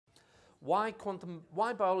why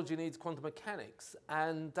biology needs quantum mechanics.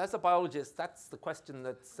 And as a biologist, that's the question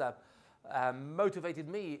that's motivated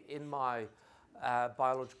me in my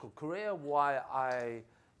biological career, why I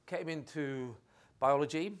came into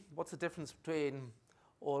biology. What's the difference between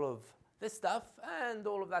all of this stuff and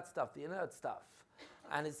all of that stuff, the inert stuff?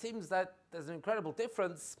 And it seems that there's an incredible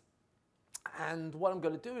difference. And what I'm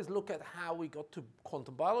going to do is look at how we got to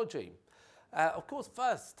quantum biology. Of course,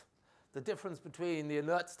 first, the difference between the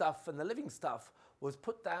inert stuff and the living stuff was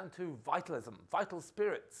put down to vitalism, vital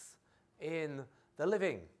spirits in the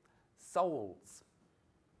living, souls.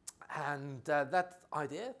 And that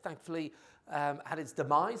idea, thankfully, had its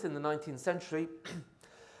demise in the 19th century.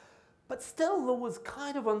 But still, there was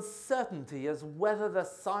kind of uncertainty as whether the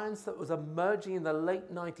science that was emerging in the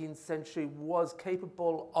late 19th century was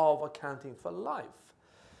capable of accounting for life.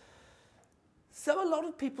 So a lot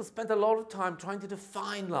of people spent a lot of time trying to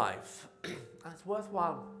define life. And it's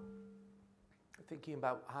worthwhile thinking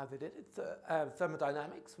about how they did it.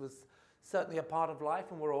 Thermodynamics was certainly a part of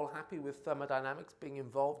life, and we're all happy with thermodynamics being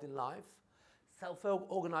involved in life.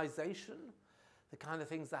 Self-organization, the kind of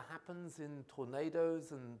things that happens in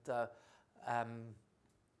tornadoes and the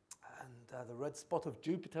red spot of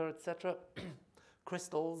Jupiter, etc.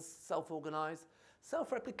 Crystals, self-organized.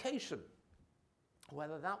 Self-replication,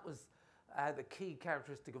 whether that was the key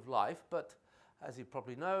characteristic of life, but as you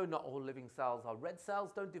probably know, not all living cells are red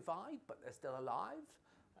cells, don't divide, but they're still alive.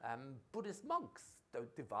 Buddhist monks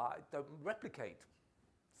don't divide, don't replicate,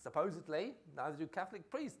 supposedly. Neither do Catholic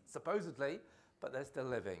priests, supposedly, but they're still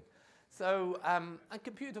living. So, and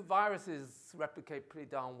computer viruses replicate pretty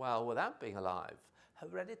darn well without being alive.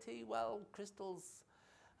 Heredity, well, crystals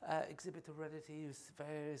exhibit heredity,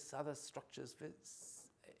 various other structures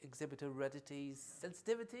exhibit heredity.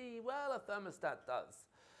 Sensitivity, well, a thermostat does.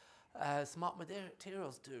 Smart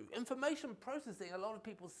materials do. Information processing, a lot of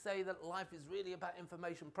people say that life is really about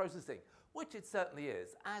information processing, which it certainly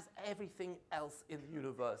is, as everything else in the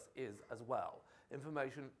universe is as well.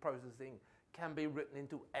 Information processing can be written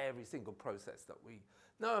into every single process that we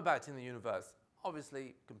know about in the universe.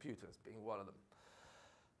 Obviously, computers being one of them.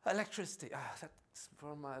 Electricity, that's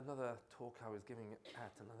from another talk I was giving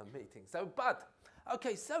at another meeting. So,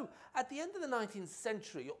 okay, so at the end of the 19th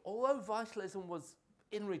century, although vitalism was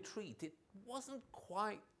in retreat, it wasn't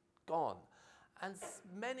quite gone. And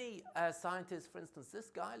many scientists, for instance, this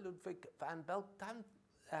guy, Ludwig van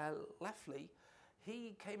Leffley,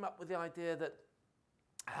 he came up with the idea that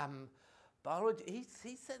biology,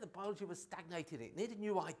 he said that biology was stagnating. It needed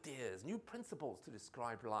new ideas, new principles to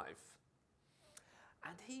describe life.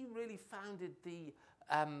 And he really founded the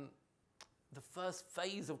first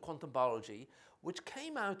phase of quantum biology, which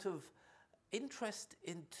came out of interest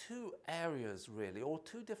in two areas, really, or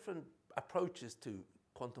two different approaches to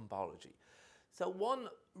quantum biology. So one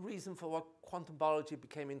reason for why quantum biology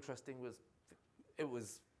became interesting was it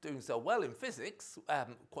was doing so well in physics.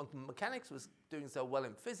 Quantum mechanics was doing so well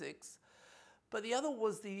in physics. But the other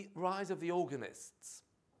was the rise of the organicists,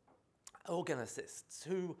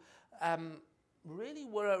 who really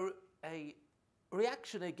were a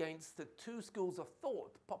reaction against the two schools of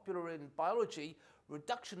thought popular in biology,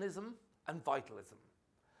 reductionism and vitalism.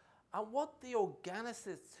 And what the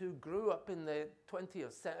organicists who grew up in the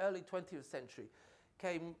early 20th century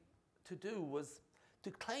came to do was to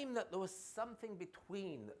claim that there was something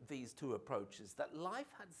between these two approaches, that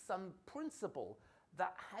life had some principle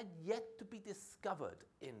that had yet to be discovered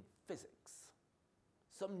in physics,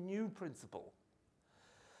 some new principle.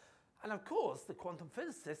 And of course, the quantum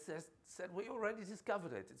physicists said, we already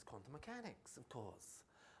discovered it. It's quantum mechanics, of course.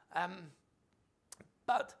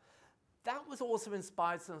 But that was also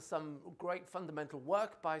inspired some great fundamental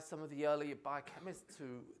work by some of the early biochemists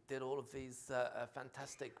who did all of these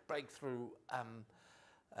fantastic breakthroughs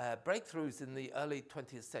in the early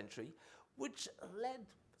 20th century, which led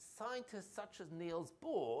scientists such as Niels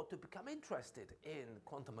Bohr to become interested in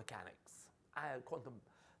quantum mechanics,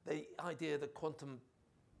 the idea that quantum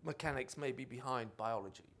mechanics may be behind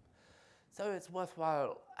biology. So it's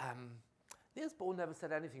worthwhile. Niels Bohr never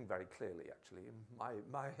said anything very clearly, actually, in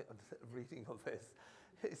my reading of this.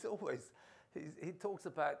 He talks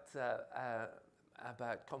about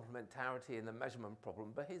complementarity and the measurement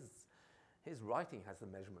problem, but his writing has the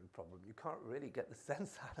measurement problem. You can't really get the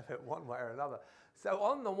sense out of it one way or another. So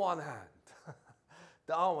on the one hand,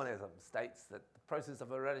 Darwinism states that the process of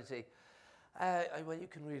heredity, well, you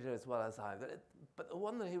can read it as well as I, but the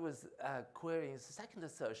one that he was querying is the second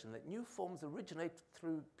assertion, that new forms originate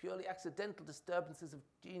through purely accidental disturbances of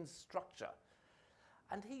gene structure.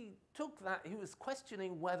 And he took that, he was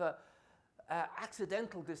questioning whether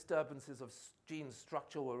accidental disturbances of gene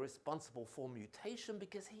structure were responsible for mutation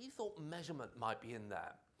because he thought measurement might be in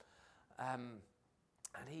there.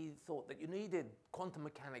 And he thought that you needed quantum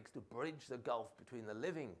mechanics to bridge the gulf between the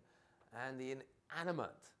living and the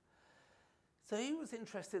inanimate. So he was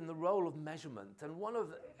interested in the role of measurement, and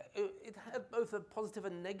it had both a positive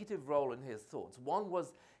and negative role in his thoughts. One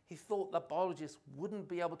was he thought that biologists wouldn't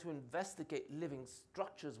be able to investigate living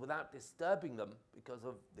structures without disturbing them because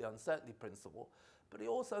of the uncertainty principle, but he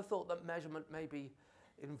also thought that measurement may be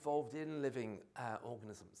involved in living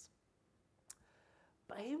organisms.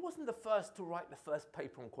 But he wasn't the first to write the first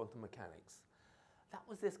paper on quantum mechanics. That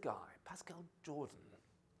was this guy, Pascal Jordan.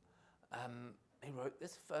 He wrote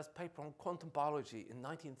this first paper on quantum biology in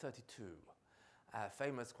 1932.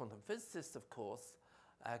 Famous quantum physicist, of course,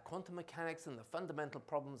 quantum mechanics and the fundamental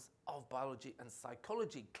problems of biology and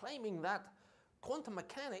psychology, claiming that quantum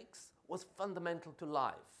mechanics was fundamental to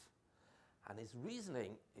life. And his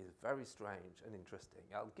reasoning is very strange and interesting.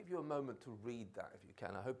 I'll give you a moment to read that if you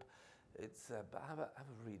can. I hope it's, but have a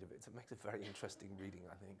read of it. It makes a very interesting reading,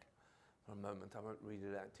 I think. For a moment, I won't read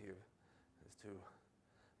it out to you. It's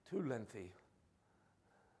too lengthy.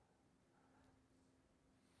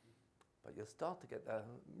 But you'll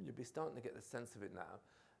be starting to get the sense of it now.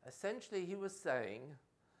 Essentially, he was saying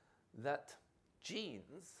that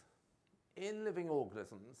genes in living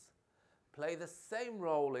organisms play the same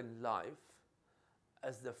role in life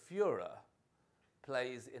as the Führer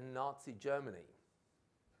plays in Nazi Germany.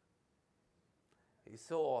 He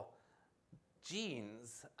saw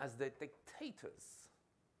genes as the dictators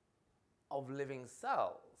of living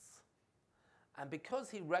cells. And because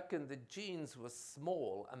he reckoned that genes were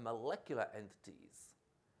small and molecular entities,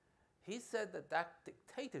 he said that that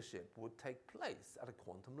dictatorship would take place at a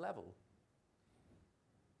quantum level.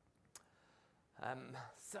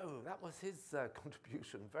 So that was his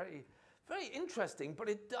contribution. Very, very interesting, but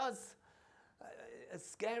it does,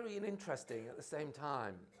 scary and interesting at the same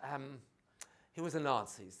time. He was a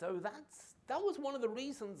Nazi, so that was one of the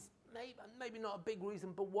reasons, maybe not a big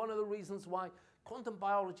reason, but one of the reasons why quantum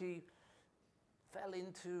biology fell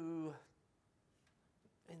into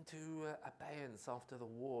abeyance after the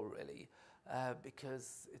war, really,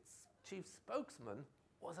 because its chief spokesman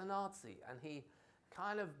was a Nazi, and he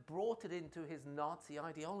kind of brought it into his Nazi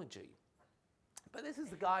ideology. But this is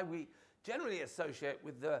the guy we generally associate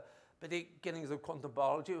with the beginnings of quantum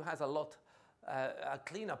biology, who has a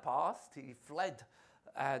cleaner past. He fled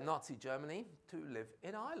Nazi Germany to live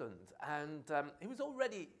in Ireland, and he was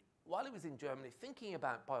already, while he was in Germany, thinking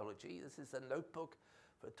about biology. This is a notebook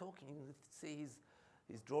for talking. You can see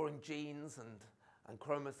he's drawing genes and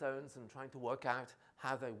chromosomes and trying to work out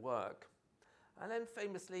how they work. And then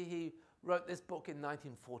famously, he wrote this book in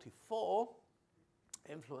 1944,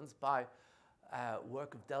 influenced by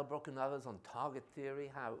work of Delbruck and others on target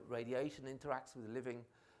theory, how radiation interacts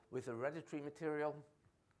with hereditary material.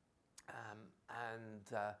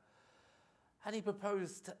 And he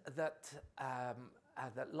proposed that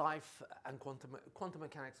life and quantum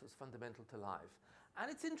mechanics was fundamental to life. And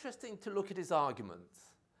it's interesting to look at his arguments,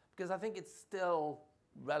 because I think it's still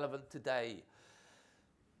relevant today.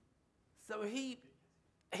 So he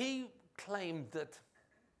claimed that,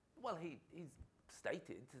 well, he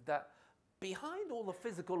stated that behind all the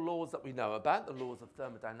physical laws that we know about, the laws of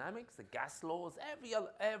thermodynamics, the gas laws,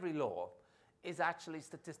 every law is actually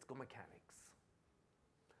statistical mechanics.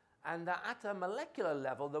 And that at a molecular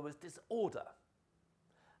level, there was disorder.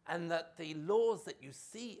 And that the laws that you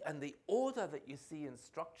see and the order that you see in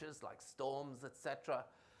structures like storms, etc.,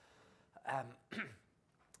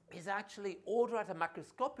 is actually order at a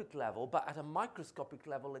macroscopic level, but at a microscopic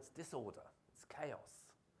level, it's disorder, it's chaos.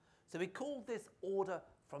 So we call this order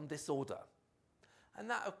from disorder. And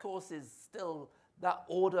that, of course, is still that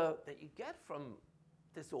order that you get from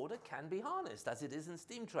disorder can be harnessed, as it is in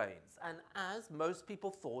steam trains, and as most people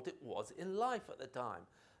thought it was in life at the time,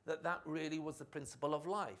 that really was the principle of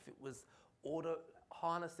life. It was order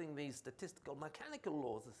harnessing these statistical mechanical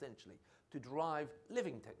laws, essentially, to drive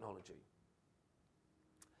living technology.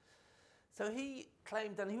 So he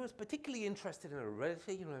claimed, and he was particularly interested in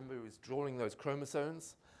heredity, you remember he was drawing those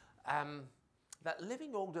chromosomes, that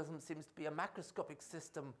living organism seems to be a macroscopic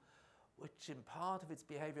system which in part of its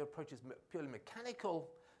behavior approaches purely mechanical,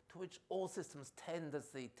 to which all systems tend as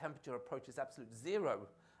the temperature approaches absolute zero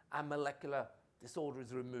and molecular disorder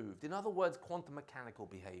is removed. In other words, quantum mechanical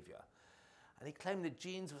behavior. And he claimed that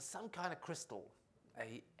genes were some kind of crystal,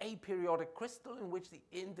 an aperiodic crystal in which the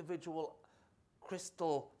individual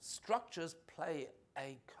crystal structures play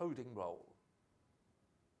a coding role.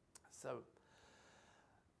 So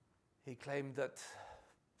he claimed that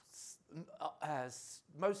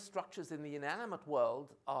most structures in the inanimate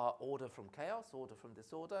world are order from chaos, order from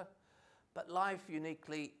disorder, but life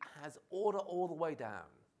uniquely has order all the way down.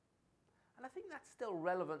 And I think that's still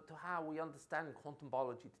relevant to how we understand quantum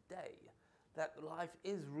biology today, that life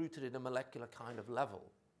is rooted in a molecular kind of level.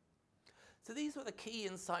 So these were the key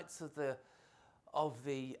insights of the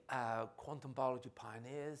quantum biology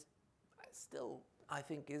pioneers. Still, I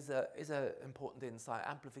think, is a important insight.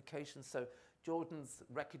 Amplification. So Jordan's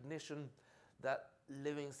recognition that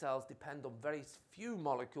living cells depend on very few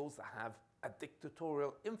molecules that have a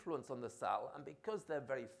dictatorial influence on the cell, and because they're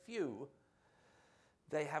very few,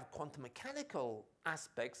 they have quantum mechanical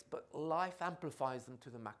aspects, but life amplifies them to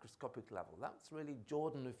the macroscopic level. That's really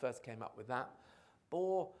Jordan who first came up with that.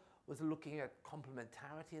 Bohr was looking at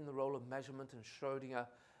complementarity in the role of measurement, and Schrödinger,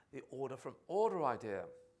 the order from order idea.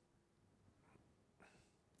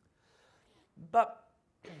 But,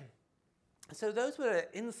 so those were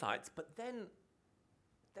insights, but then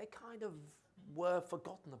they kind of were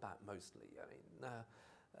forgotten about mostly. I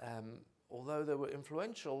mean, although they were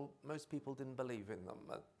influential, most people didn't believe in them.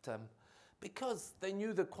 But, because they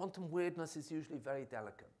knew that quantum weirdness is usually very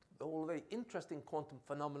delicate. All the interesting quantum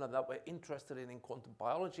phenomena that we're interested in quantum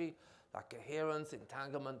biology, like coherence,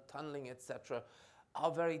 entanglement, tunneling, etc.,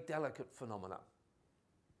 are very delicate phenomena.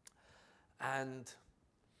 And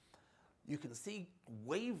you can see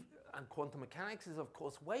wave, and quantum mechanics is, of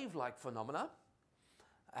course, wave-like phenomena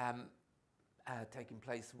taking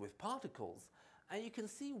place with particles. And you can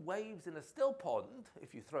see waves in a still pond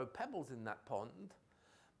if you throw pebbles in that pond,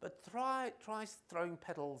 but try throwing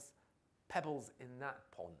pebbles in that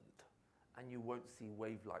pond, and you won't see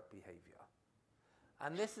wave-like behavior.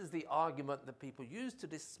 And this is the argument that people use to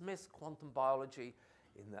dismiss quantum biology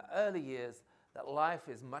in the early years, that life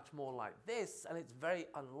is much more like this, and it's very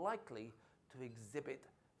unlikely to exhibit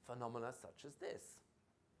phenomena such as this.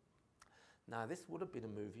 Now, this would have been a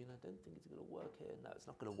movie, and I don't think it's going to work here. No, it's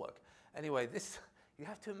not going to work. Anyway, this, you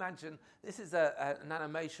have to imagine, this is an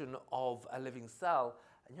animation of a living cell,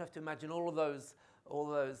 and you have to imagine all those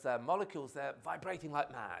molecules there vibrating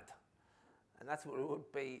like mad. And that's what it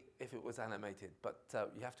would be if it was animated. But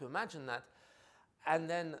you have to imagine that. And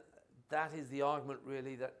then that is the argument,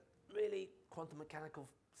 really, that really quantum mechanical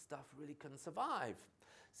stuff really can survive.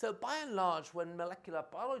 So by and large, when molecular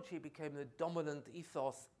biology became the dominant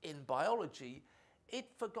ethos in biology, it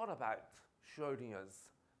forgot about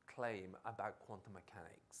Schrödinger's claim about quantum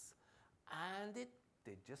mechanics. And it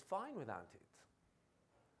did just fine without it.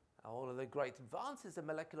 All of the great advances in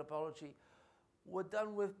molecular biology were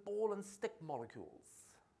done with ball and stick molecules,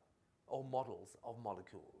 or models of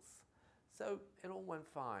molecules. So it all went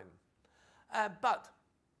fine. But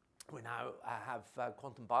we now have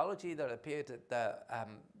quantum biology that appeared at the,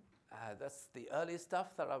 that's the earliest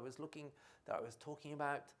stuff that I was talking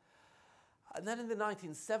about. And then in the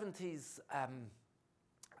 1970s,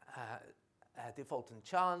 default and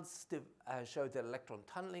chance showed that electron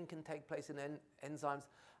tunneling can take place in enzymes.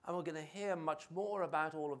 And we're going to hear much more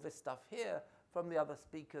about all of this stuff here from the other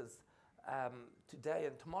speakers today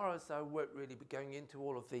and tomorrow, so I won't really be going into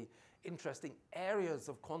all of the interesting areas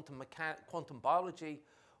of quantum biology,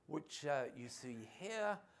 which you see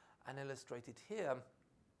here and illustrated here.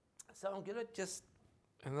 So I'm going to just,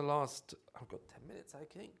 in the last, I've got 10 minutes, I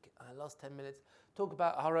think, last 10 minutes, talk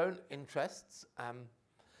about our own interests.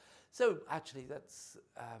 So actually that's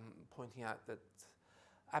pointing out that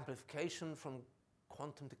amplification from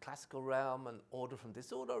quantum to classical realm and order from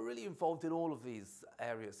disorder are really involved in all of these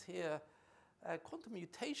areas here. Quantum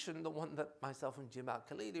mutation, the one that myself and Jim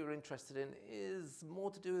Al-Khalili are interested in, is more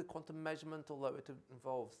to do with quantum measurement, although it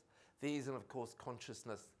involves these, and of course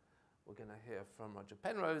consciousness. We're going to hear from Roger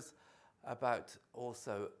Penrose about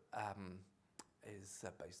also is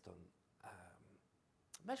based on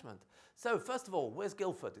measurement. So first of all, where's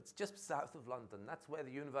Guildford? It's just south of London. That's where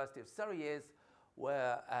the University of Surrey is,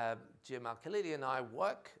 where Jim Al-Khalili and I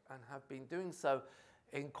work and have been doing so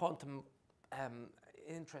in quantum,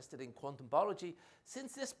 interested in quantum biology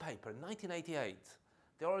since this paper in 1988,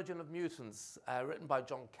 The Origin of Mutants, written by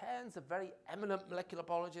John Cairns, a very eminent molecular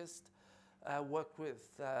biologist, worked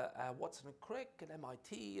with Watson and Crick at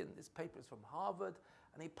MIT, and this paper is from Harvard.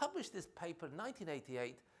 And he published this paper in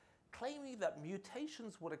 1988, claiming that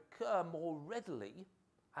mutations would occur more readily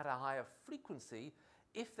at a higher frequency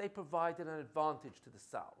if they provided an advantage to the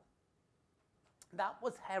cell. That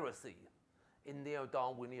was heresy in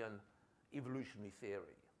neo-Darwinian evolutionary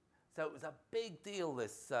theory. So it was a big deal,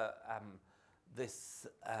 this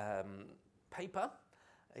paper.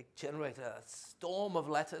 It generated a storm of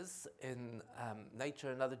letters in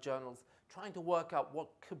Nature and other journals trying to work out what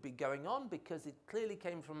could be going on, because it clearly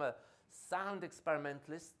came from a sound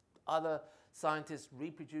experimentalist Other scientists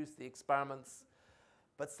reproduced the experiments,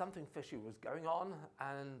 but something fishy was going on,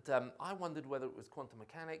 and I wondered whether it was quantum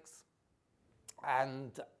mechanics.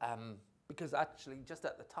 And because actually, just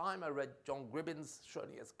at the time, I read John Gribbin's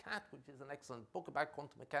Schrodinger's Cat, which is an excellent book about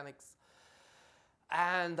quantum mechanics.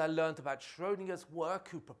 And I learned about Schrodinger's work,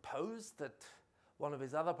 who proposed that one of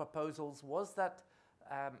his other proposals was that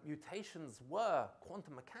mutations were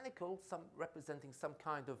quantum mechanical, representing some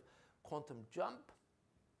kind of quantum jump.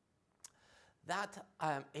 That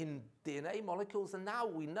in DNA molecules, and now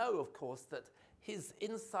we know, of course, that his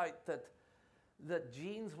insight that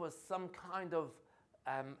genes was some kind of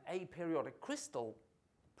aperiodic crystal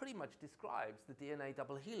pretty much describes the DNA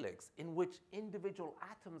double helix, in which individual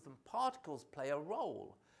atoms and particles play a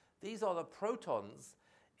role. These are the protons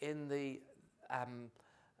in the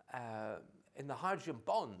hydrogen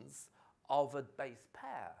bonds of a base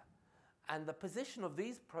pair. And the position of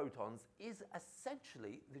these protons is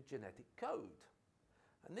essentially the genetic code.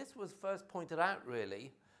 And this was first pointed out,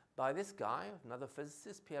 really, by this guy, another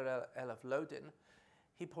physicist, Pierre L.F. Lodin.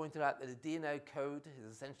 He pointed out that the DNA code is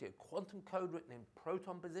essentially a quantum code written in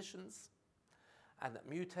proton positions, and that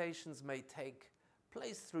mutations may take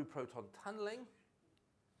place through proton tunneling.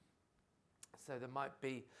 So there might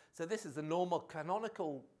be, so this is the normal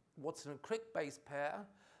canonical Watson and Crick base pair,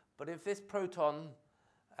 but if this proton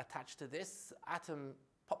attached to this atom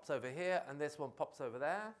pops over here and this one pops over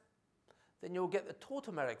there, then you'll get the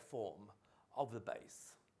tautomeric form of the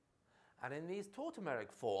base. And in these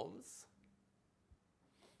tautomeric forms,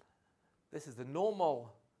 this is the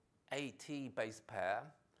normal AT base pair.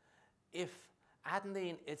 If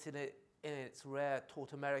adenine is in its rare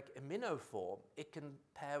tautomeric amino form, it can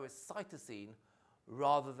pair with cytosine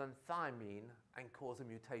rather than thymine and cause a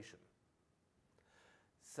mutation.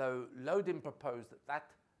 So Lodin proposed that that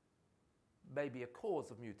may be a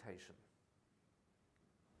cause of mutation.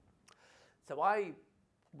 So I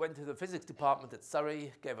went to the physics department at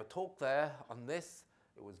Surrey, gave a talk there on this.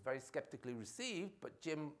 It was very skeptically received, but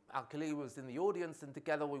Jim Al-Khalili was in the audience, and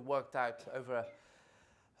together we worked out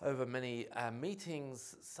over many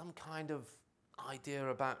meetings some kind of idea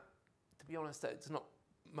about, to be honest, it's not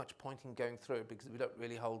much point in going through it because we don't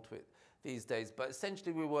really hold to it these days, but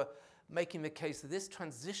essentially we were making the case that this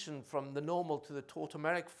transition from the normal to the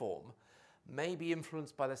tautomeric form may be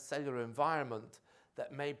influenced by the cellular environment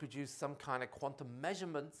that may produce some kind of quantum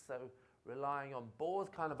measurements, so relying on Bohr's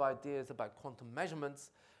kind of ideas about quantum measurements,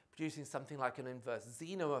 producing something like an inverse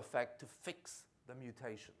Zeno effect to fix the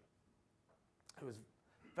mutation. It was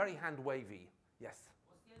very hand-wavy. Yes?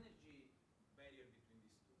 What's the energy barrier between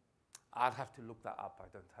these two? I'd have to look that up. I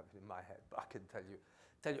don't have it in my head, but I can tell you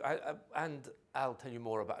and I'll tell you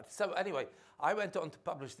more about it. So anyway, I went on to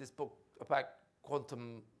publish this book about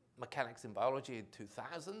quantum mechanics in biology in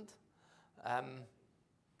 2000.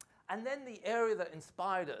 And then the area that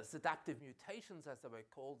inspired us, adaptive mutations as they were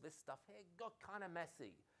called, this stuff here got kind of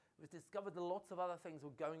messy. It was discovered that lots of other things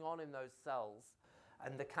were going on in those cells,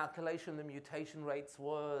 and the calculation of the mutation rates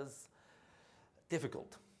was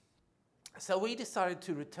difficult. So we decided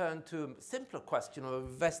to return to a simpler question of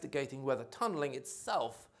investigating whether tunneling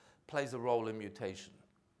itself plays a role in mutation.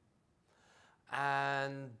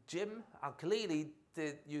 And Jim Al-Khalili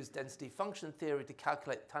used density function theory to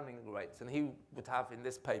calculate tunneling rates, and he would have in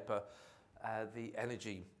this paper the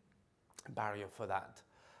energy barrier for that.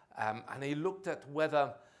 And he looked at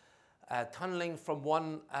whether tunneling from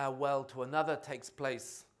one well to another takes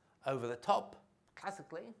place over the top,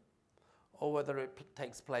 classically, or whether it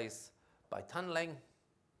takes place by tunneling.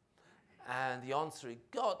 And the answer he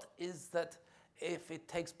got is that if it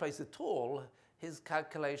takes place at all, his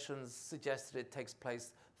calculations suggested it takes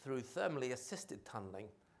place through thermally assisted tunneling,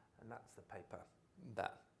 and that's the paper there.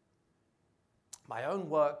 My own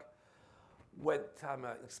work went, I'm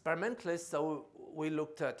an experimentalist, so we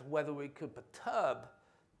looked at whether we could perturb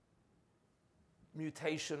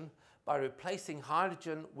mutation by replacing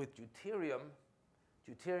hydrogen with deuterium.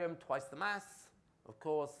 Deuterium, twice the mass, of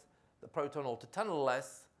course, the proton ought to tunnel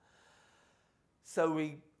less. So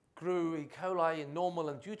we grew E. coli in normal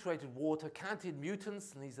and deuterated water, counted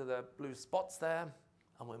mutants, and these are the blue spots there.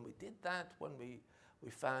 And when we did that, when we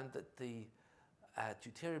found that the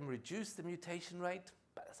deuterium reduced the mutation rate,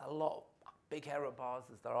 but there's a lot of big error bars,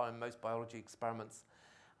 as there are in most biology experiments.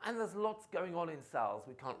 And there's lots going on in cells.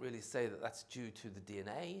 We can't really say that that's due to the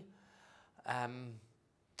DNA.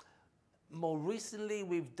 More recently,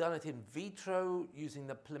 we've done it in vitro using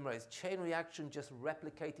the polymerase chain reaction, just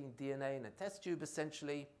replicating DNA in a test tube,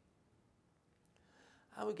 essentially.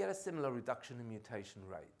 And we get a similar reduction in mutation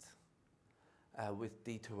rate with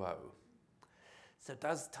D2O. So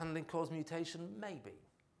does tunneling cause mutation? Maybe.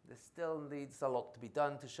 There still needs a lot to be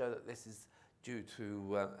done to show that this is due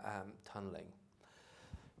to tunneling.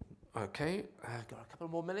 Okay, I've got a couple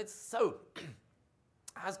more minutes. So,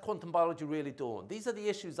 has quantum biology really dawned? These are the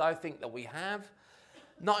issues I think that we have.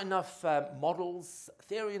 Not enough models.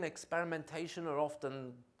 Theory and experimentation are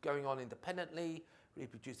often going on independently.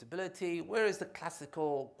 Reproducibility. Where is the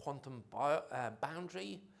classical quantum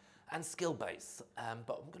boundary? And skill base.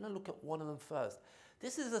 But I'm going to look at one of them first.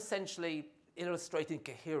 This is essentially illustrating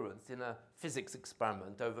coherence in a physics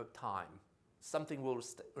experiment over time. Something will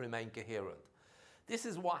remain coherent. This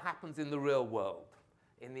is what happens in the real world,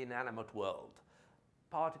 in the inanimate world.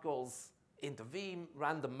 Particles intervene,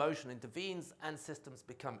 random motion intervenes, and systems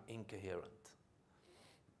become incoherent.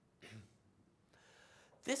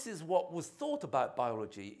 This is what was thought about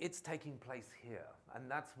biology. It's taking place here. And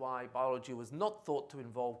that's why biology was not thought to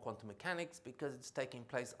involve quantum mechanics, because it's taking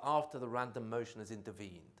place after the random motion has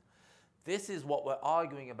intervened. This is what we're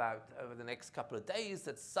arguing about over the next couple of days,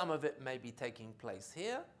 that some of it may be taking place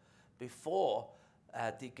here before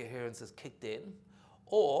decoherence has kicked in,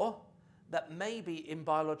 or that maybe in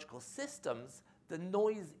biological systems, the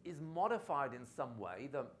noise is modified in some way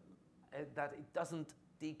that it doesn't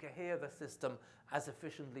decohere the system as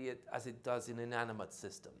efficiently as it does in inanimate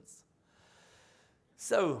systems.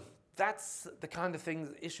 So that's the kind of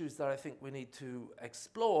issues that I think we need to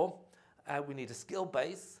explore. We need a skill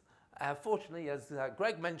base. Fortunately, as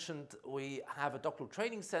Greg mentioned, we have a doctoral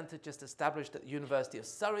training center just established at the University of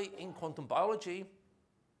Surrey in quantum biology.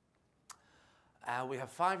 We have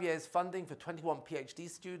 5 years funding for 21 PhD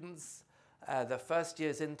students. The first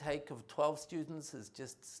year's intake of 12 students has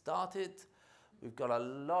just started. We've got a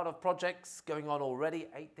lot of projects going on already,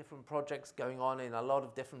 8 different projects going on in a lot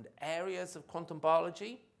of different areas of quantum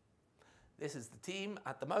biology. This is the team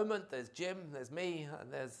at the moment. There's Jim, there's me,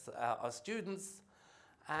 and there's our students.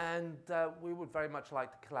 And we would very much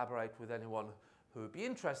like to collaborate with anyone who would be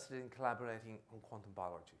interested in collaborating on quantum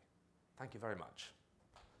biology. Thank you very much.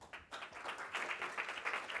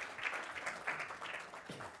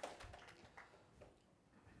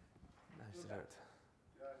 Nice to do it.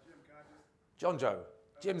 Jim, can I just... John Joe.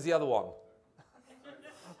 Jim's the other one.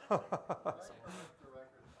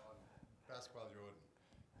 Pascal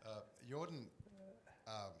Jordan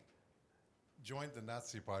joined the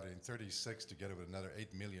Nazi Party in '36 together with another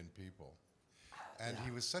 8 million people. And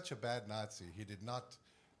he was such a bad Nazi, he did not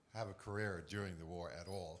have a career during the war at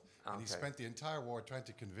all. And he spent the entire war trying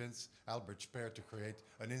to convince Albert Speer to create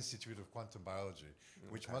an Institute of Quantum Biology,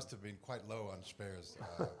 which must have been quite low on Speer's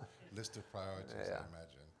list of priorities, I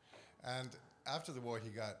imagine. And after the war,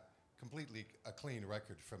 he got completely a clean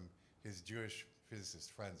record from his Jewish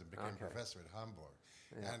physicist friends and became professor at Hamburg.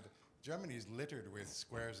 And Germany is littered with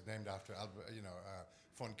squares named after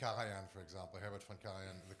von Karajan, for example, Herbert von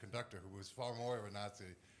Karajan, the conductor, who was far more of a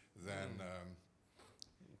Nazi than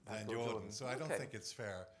Jordan. So I don't think it's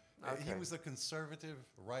fair. He was a conservative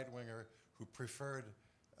right-winger who preferred,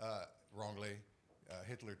 wrongly,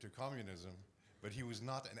 Hitler to communism, but he was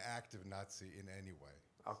not an active Nazi in any way.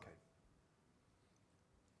 Okay.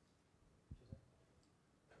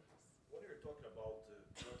 When you're talking about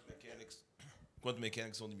quantum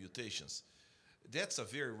mechanics on the mutations, that's a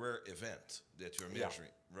very rare event that you're measuring,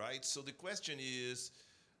 right? So the question is,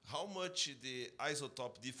 how much the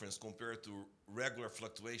isotope difference compared to regular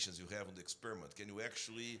fluctuations you have on the experiment? Can you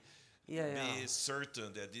actually be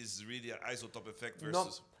certain that this is really an isotope effect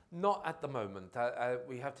versus... Not at the moment.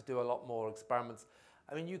 We have to do a lot more experiments.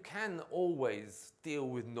 I mean, you can always deal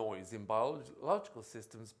with noise in biological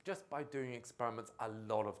systems just by doing experiments a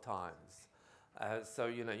lot of times. So,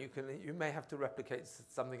 you may have to replicate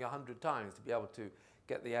something 100 times to be able to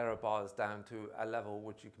get the error bars down to a level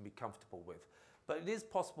which you can be comfortable with. But it is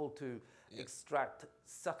possible to extract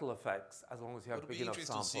subtle effects as long as you have big enough samples. It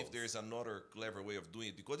would be interesting to see if there's another clever way of doing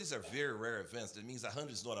it, because these are very rare events. That means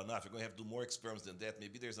 100 is not enough. You're going to have to do more experiments than that.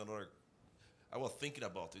 Maybe there's another... I was thinking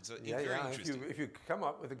about it. It's very interesting. If you come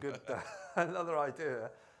up with a good another idea,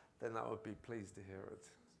 then I would be pleased to hear it.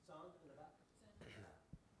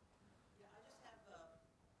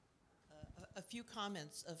 A few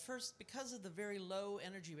comments. First, because of the very low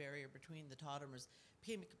energy barrier between the tautomers,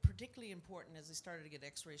 became particularly important as they started to get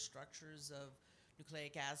X-ray structures of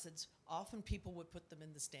nucleic acids. Often people would put them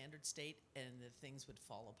in the standard state and the things would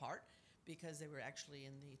fall apart because they were actually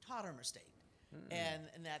in the tautomer state.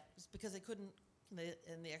 And that was because they couldn't,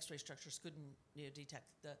 and the X-ray structures couldn't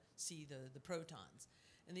see the protons.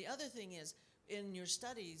 And the other thing is, in your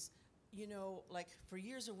studies, like for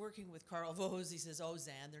years of working with Carl Vohs, he says, oh,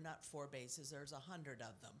 Zan, they're not 4 bases, there's 100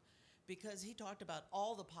 of them. Because he talked about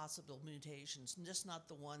all the possible mutations, and just not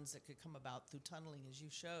the ones that could come about through tunneling, as you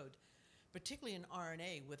showed. particularly in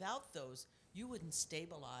RNA. Without those, you wouldn't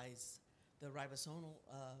stabilize the ribosomal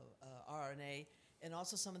RNA, and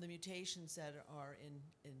also some of the mutations that are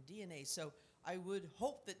in DNA. So I would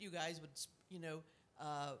hope that you guys would,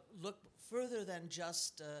 look further than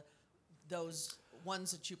just those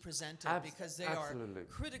ones that you presented, because they absolutely. are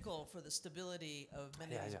critical for the stability of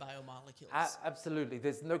many of these biomolecules. Absolutely.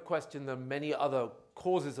 There's no question there are many other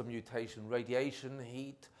causes of mutation: radiation,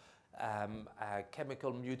 heat,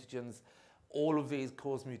 chemical mutagens. All of these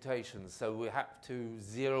cause mutations. So we have to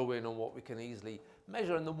zero in on what we can easily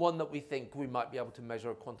measure, and the one that we think we might be able to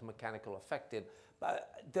measure a quantum mechanical effect in.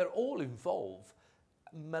 But they all involve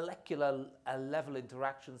molecular level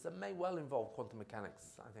interactions that may well involve quantum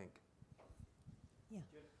mechanics, I think.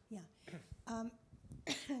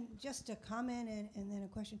 Just a comment and then a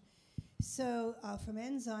question. So from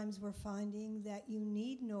enzymes, we're finding that you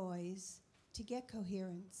need noise to get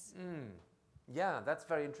coherence. Yeah, that's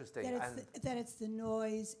very interesting. That it's the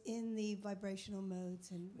noise in the vibrational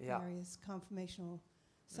modes and various conformational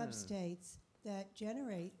substates that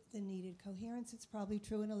generate the needed coherence. It's probably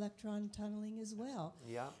true in electron tunneling as well.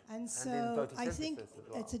 Yeah. And so I think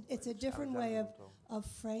it's a different way of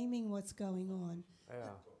framing what's going on.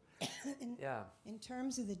 In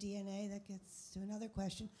terms of the DNA, that gets to another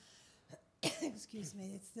question. Excuse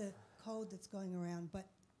me, it's the code that's going around, but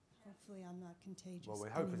hopefully I'm not contagious. Well, we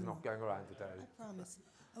hope it's not going around today. I promise.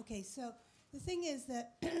 Okay, so the thing is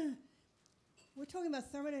that we're talking about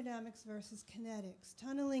thermodynamics versus kinetics.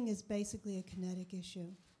 Tunneling is basically a kinetic issue.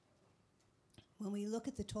 When we look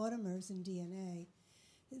at the tautomers in DNA,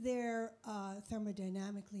 they're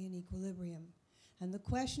thermodynamically in equilibrium. And the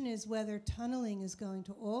question is whether tunneling is going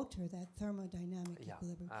to alter that thermodynamic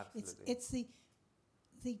equilibrium. Absolutely. It's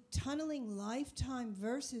the tunneling lifetime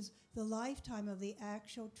versus the lifetime of the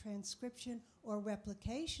actual transcription or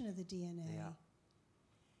replication of the DNA.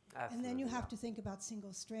 And then you have to think about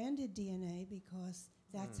single-stranded DNA, because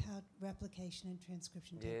that's how replication and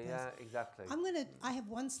transcription take place. Yeah, exactly. I have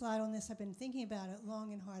one slide on this. I've been thinking about it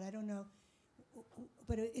long and hard. I don't know,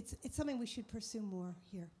 but it's something we should pursue more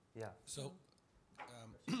here. Yeah. So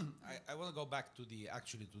I want to go back to the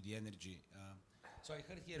energy. So I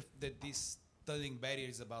heard here that this tunneling barrier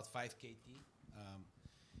is about 5 kT.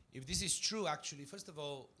 If this is true, actually, first of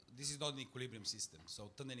all, this is not an equilibrium system.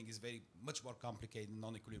 So tunneling is much more complicated in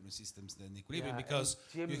non-equilibrium systems than equilibrium, because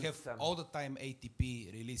you have all the time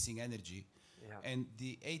ATP releasing energy, and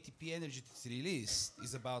the ATP energy that's released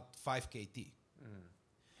is about 5 kT.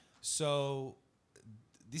 So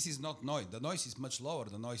this is not noise. The noise is much lower.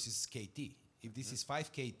 The noise is kT. If this is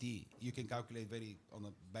 5 kT, you can calculate on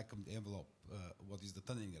the back of the envelope what is the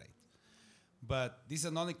tunneling rate. But this is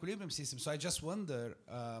a non-equilibrium system, so I just wonder,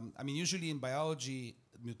 usually in biology,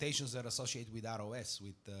 mutations are associated with ROS,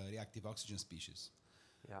 with reactive oxygen species.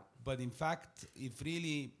 Yeah. But in fact, if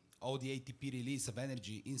really all the ATP release of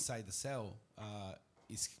energy inside the cell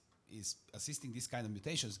is assisting this kind of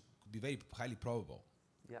mutations, it could be very highly probable.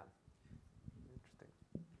 Yeah. Interesting.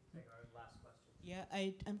 Take our last question. Yeah,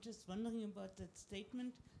 I'm just wondering about that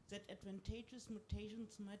statement that advantageous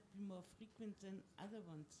mutations might be more frequent than other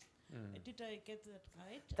ones. Did I get that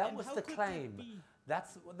right? That was the claim.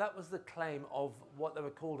 That was the claim of what they were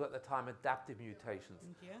called at the time adaptive mutations.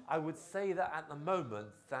 I would say that at the moment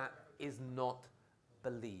that is not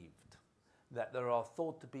believed. That there are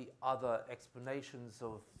thought to be other explanations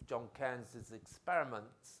of John Cairns'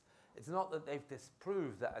 experiments. It's not that they've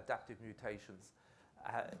disproved that adaptive mutations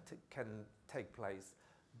can take place,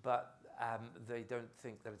 but they don't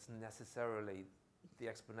think that it's necessarily the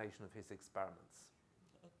explanation of his experiments.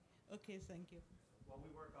 Okay, thank you. While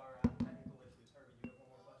we work our technical issues, Herbie, you have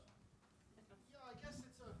one more question? Yeah, I guess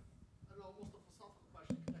it's almost a philosophical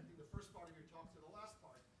question connecting the first part of your talk to the last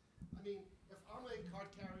part. I mean, if I'm a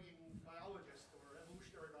card-carrying biologist, or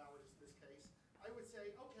evolutionary biologist in this case, I would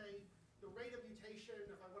say, okay, the rate of mutation,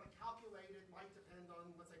 if I want to calculate it, might depend on,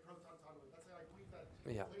 let's say, proton tunneling. Let's say I believe that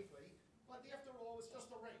completely. But after all, it's just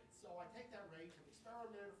a rate. So I take that rate from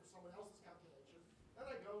experiment or for someone else's calculation, then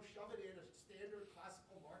I go shove it in a standard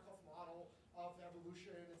classical Markov model of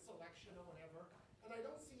evolution and selection or whatever, and I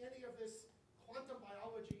don't see any of this quantum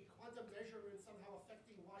biology, quantum measurement somehow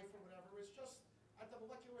affecting life or whatever. It's just at the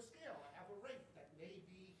molecular scale. I have a rate that may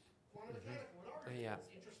be quantum mechanical in origin.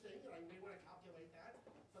 It's interesting, and I may want to calculate that,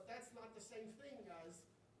 but that's not the same thing as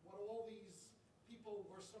what all these people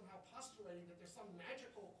were somehow postulating, that there's some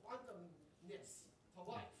magical quantumness to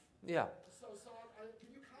life. Yeah. So can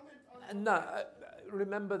you comment on No,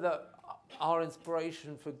 remember that our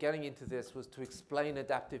inspiration for getting into this was to explain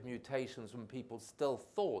adaptive mutations when people still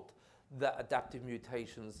thought that adaptive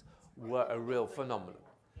mutations were a real phenomenon.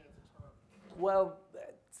 Well,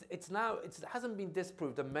 it hasn't been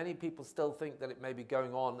disproved, and many people still think that it may be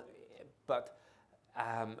going on, but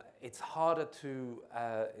it's harder to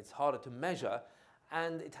measure,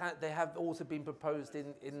 and they have also been proposed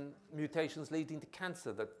in mutations leading to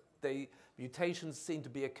cancer, that the mutations seem to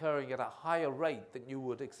be occurring at a higher rate than you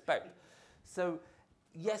would expect. So,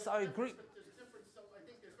 yes, I agree. There's a difference. So I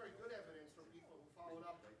think there's very good evidence from people who followed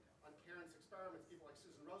up on Karen's experiments, people like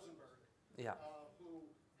Susan Rosenberg, Yeah. Who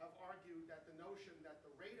have argued that the notion that the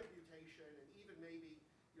rate of mutation and even maybe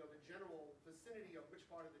the general vicinity of which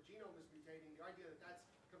part of the genome is mutating, the idea that that's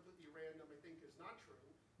completely random, I think, is not true.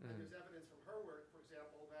 And there's evidence from her work, for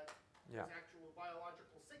example, that there's actual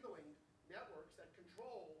biological signaling networks that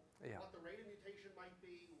control what the rate of mutation might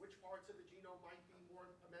be, which parts of the genome might be more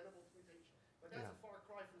amenable to mutation. But that's a far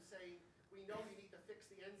cry from saying we know you need to fix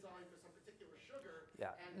the enzyme for some particular sugar.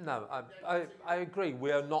 Yeah, and no, I agree. We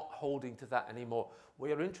are not holding to that anymore.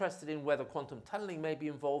 We are interested in whether quantum tunneling may be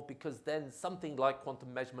involved, because then something like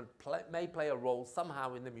quantum measurement may play a role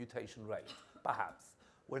somehow in the mutation rate, perhaps.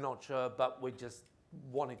 We're not sure, but we're just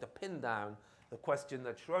wanting to pin down the question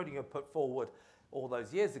that Schrödinger put forward all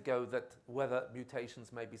those years ago, that whether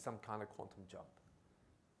mutations may be some kind of quantum jump.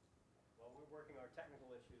 Well, we're working our technical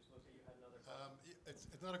issues. Looks like you had another question.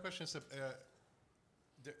 It's not a question.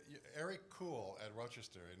 Eric Kuhl at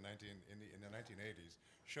Rochester in the 1980s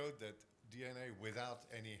showed that DNA without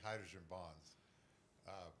any hydrogen bonds,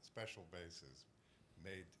 special bases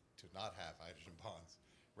made to not have hydrogen bonds,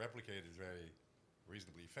 replicated very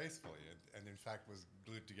reasonably faithfully, and in fact was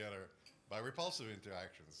glued together by repulsive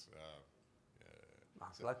interactions.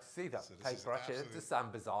 I'd like to see that so this paper. Actually, it does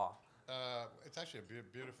sound bizarre. It's actually a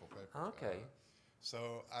beautiful paper. Okay.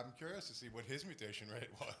 So I'm curious to see what his mutation rate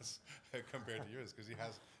was compared to yours, because he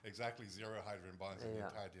has exactly 0 hydrogen bonds in the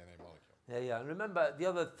entire DNA molecule. Yeah. And remember, the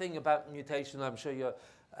other thing about mutation, I'm sure your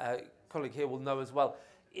colleague here will know as well,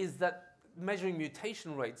 is that measuring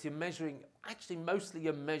mutation rates, you're measuring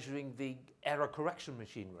the error correction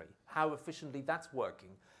machinery, how efficiently that's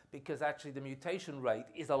working, because actually the mutation rate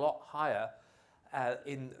is a lot higher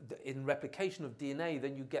in replication of DNA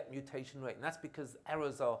than you get mutation rate. And that's because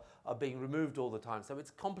errors are being removed all the time. So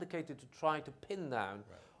it's complicated to try to pin down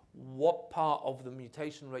what part of the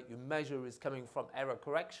mutation rate you measure is coming from error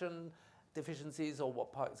correction deficiencies, or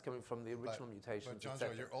what part is coming from the original mutations. But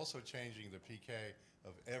John, you're also changing the PK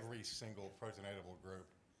of every single proteinatable group.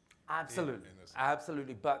 Absolutely,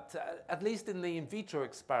 absolutely. But at least in the in vitro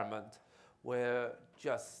experiment, we're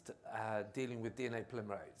just dealing with DNA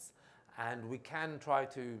polymerase. And we can try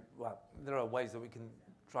to, well, there are ways that we can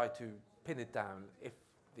try to pin it down if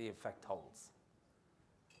the effect holds.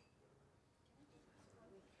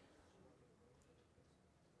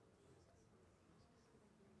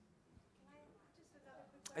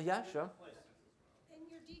 Yeah, sure.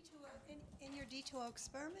 In your D2O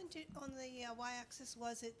experiment, on the y-axis,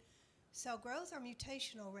 was it cell growth or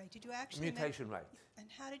mutational rate? Did you actually mutation rate? And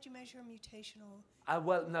how did you measure mutational?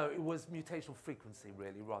 Well, no, it was mutational frequency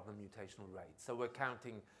really, rather than mutational rate. So we're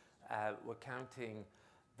counting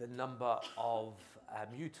the number of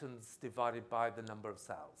mutants divided by the number of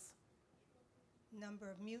cells. Number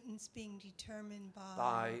of mutants being determined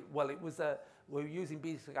by? Well, it was we were using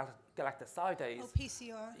beta-galactosidase. Oh,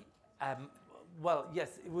 PCR. Well,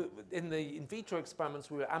 yes, in the in vitro experiments,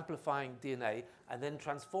 we were amplifying DNA and then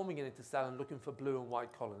transforming it into cell and looking for blue and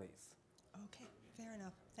white colonies. Okay, fair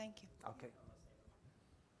enough. Thank you.